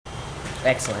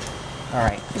Excellent. All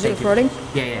right. Is it recording?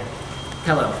 Yeah, yeah.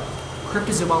 Hello.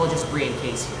 Cryptozoologist Brian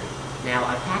Case here. Now,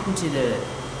 I've hacked into the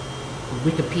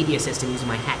Wikipedia system using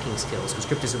my hacking skills, because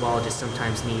cryptozoologists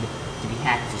sometimes need to be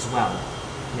hacked as well.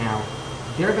 Now,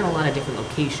 there have been a lot of different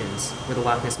locations where the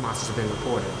Loch Ness Monsters have been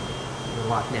reported. The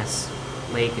Loch Ness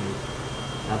Lake and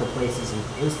other places. And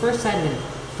it was first sighted in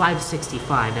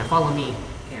 565. Now, follow me,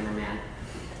 cameraman.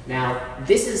 Now,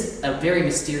 this is a very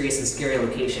mysterious and scary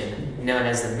location known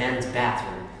as the men's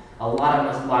bathroom. A lot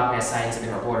of Loch Ness sightings have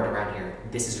been reported around here.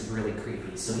 This is really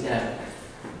creepy. So we gotta,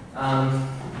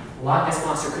 Loch Ness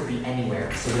Monster could be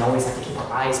anywhere, so we always have to keep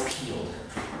our eyes peeled.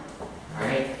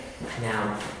 Alright?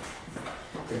 Now,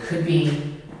 there could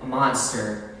be a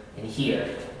monster in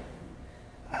here.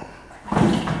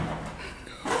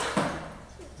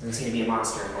 Doesn't seem to be a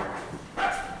monster in there.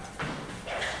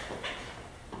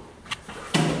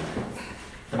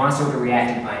 The monster would have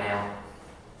reacted by now.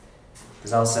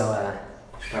 There's also,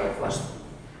 probably flush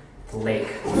the lake.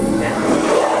 Now,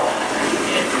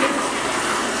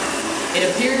 it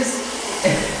appears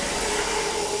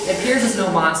there's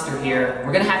no monster here.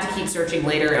 We're gonna have to keep searching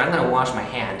later, and I'm gonna wash my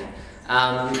hand.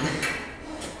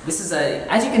 This is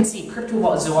as you can see,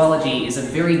 cryptozoology is a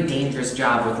very dangerous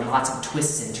job with lots of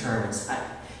twists and turns.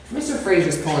 Mr.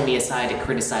 Fraser's pulling me aside to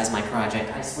criticize my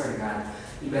project. I swear to God,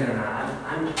 you better not.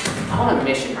 I'm on a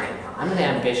mission right now. I'm an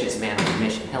ambitious man on a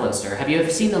mission. Hello, sir. Have you ever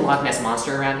seen the Loch Ness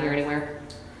Monster around here anywhere?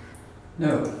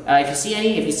 No. If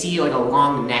you see like a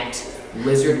long-necked,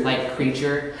 lizard-like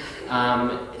creature,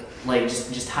 like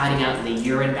just hiding out in the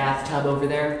urine bathtub over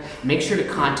there, make sure to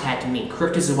contact me,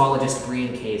 cryptozoologist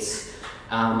Brian Case.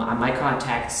 On my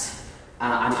contacts,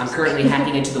 I'm currently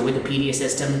hacking into the Wikipedia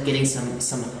system, getting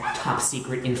some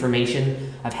top-secret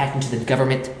information. I've hacked into the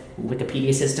government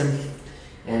Wikipedia system,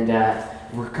 and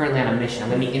we're currently on a mission. I'm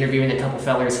going to be interviewing a couple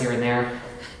fellers here and there.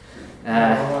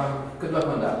 Good luck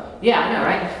on that. Yeah, I know,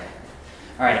 right?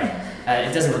 All right.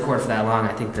 It doesn't record for that long.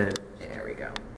 I think the